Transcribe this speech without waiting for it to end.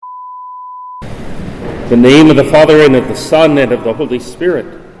In the name of the Father, and of the Son, and of the Holy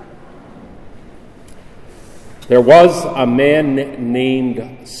Spirit. There was a man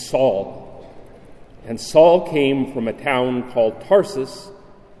named Saul, and Saul came from a town called Tarsus,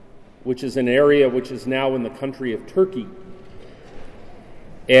 which is an area which is now in the country of Turkey.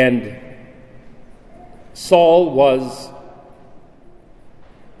 And Saul was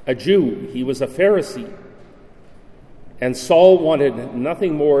a Jew. He was a Pharisee. And Saul wanted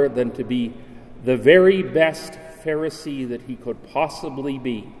nothing more than to be the very best Pharisee that he could possibly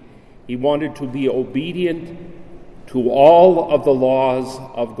be. He wanted to be obedient to all of the laws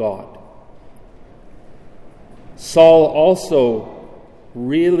of God. Saul also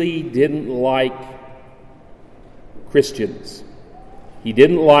really didn't like Christians. He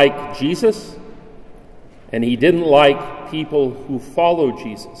didn't like Jesus, and he didn't like people who followed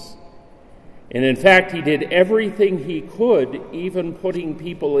Jesus. And in fact, he did everything he could, even putting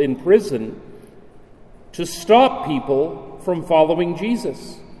people in prison, to stop people from following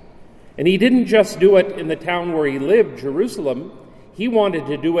Jesus. And he didn't just do it in the town where he lived, Jerusalem. He wanted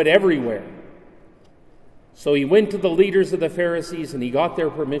to do it everywhere. So he went to the leaders of the Pharisees and he got their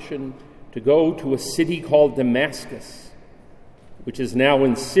permission to go to a city called Damascus, which is now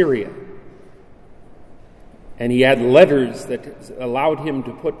in Syria. And he had letters that allowed him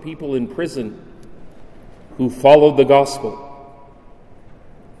to put people in prison who followed the gospel.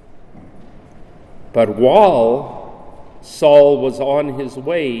 But while Saul was on his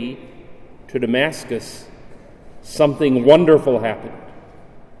way to Damascus, something wonderful happened.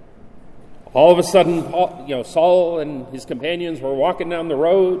 All of a sudden, Saul and his companions were walking down the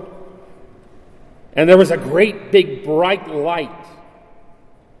road, and there was a great big bright light.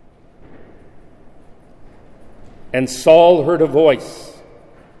 And Saul heard a voice,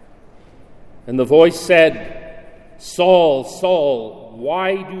 and the voice said, "Saul, Saul,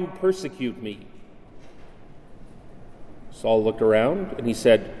 why do you persecute me?" Saul looked around and he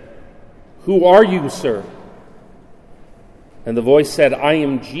said, "Who are you, sir?" And the voice said, "I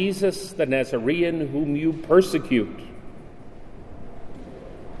am Jesus the Nazarene whom you persecute."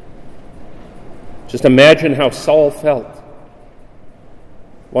 Just imagine how Saul felt.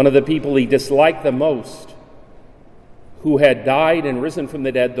 One of the people he disliked the most, who had died and risen from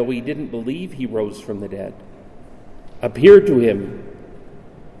the dead, though he didn't believe he rose from the dead, appeared to him.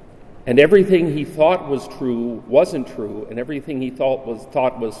 And everything he thought was true wasn't true, and everything he thought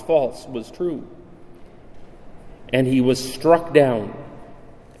was false was true. And he was struck down,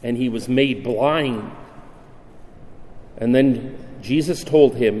 and he was made blind. And then Jesus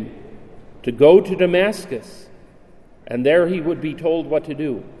told him to go to Damascus, and there he would be told what to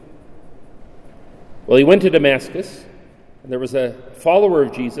do. Well, he went to Damascus, and there was a follower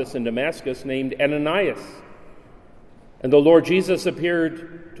of Jesus in Damascus named Ananias. And the Lord Jesus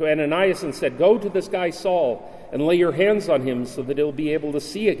appeared to Ananias and said, "Go to this guy Saul and lay your hands on him so that he'll be able to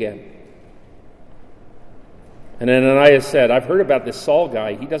see again." And Ananias said, "I've heard about this Saul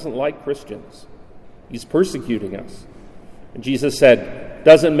guy. He doesn't like Christians. He's persecuting us." And Jesus said,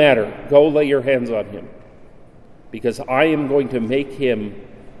 "Doesn't matter. Go lay your hands on him, because I am going to make him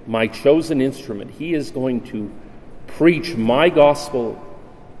my chosen instrument. He is going to preach my gospel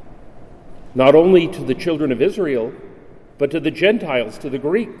not only to the children of Israel, but to the Gentiles, to the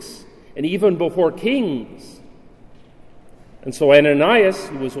Greeks, and even before kings." And so Ananias,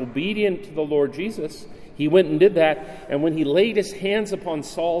 who was obedient to the Lord Jesus, he went and did that. And when he laid his hands upon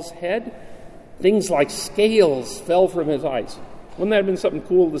Saul's head, things like scales fell from his eyes. Wouldn't that have been something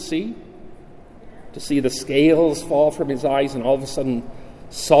cool to see? To see the scales fall from his eyes, and all of a sudden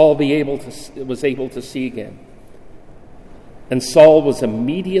Saul was able to see again. And Saul was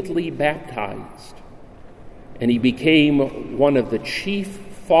immediately baptized, and he became one of the chief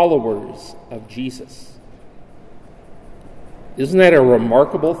followers of Jesus. Isn't that a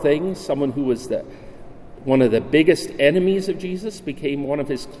remarkable thing? Someone who was one of the biggest enemies of Jesus became one of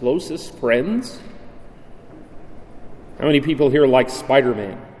his closest friends. How many people here like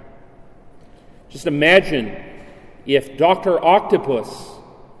Spider-Man? Just imagine if Dr. Octopus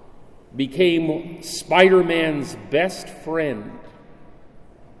became Spider-Man's best friend.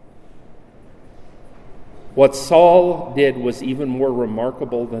 What Saul did was even more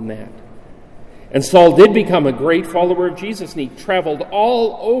remarkable than that. And Saul did become a great follower of Jesus, and he traveled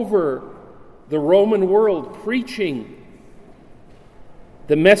all over the Roman world preaching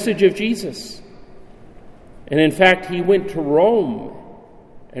the message of Jesus. And in fact, he went to Rome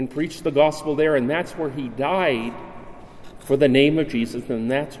and preached the gospel there, and that's where he died for the name of Jesus, and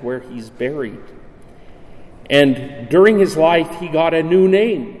that's where he's buried. And during his life, he got a new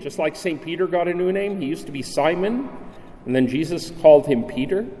name. Just like St. Peter got a new name. He used to be Simon, and then Jesus called him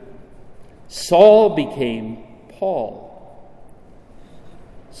Peter. Saul became Paul.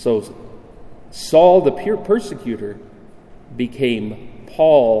 So Saul, the persecutor, became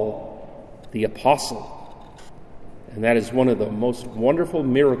Paul, the apostle. And that is one of the most wonderful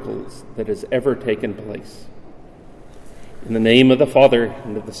miracles that has ever taken place. In the name of the Father,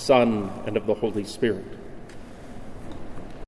 and of the Son, and of the Holy Spirit.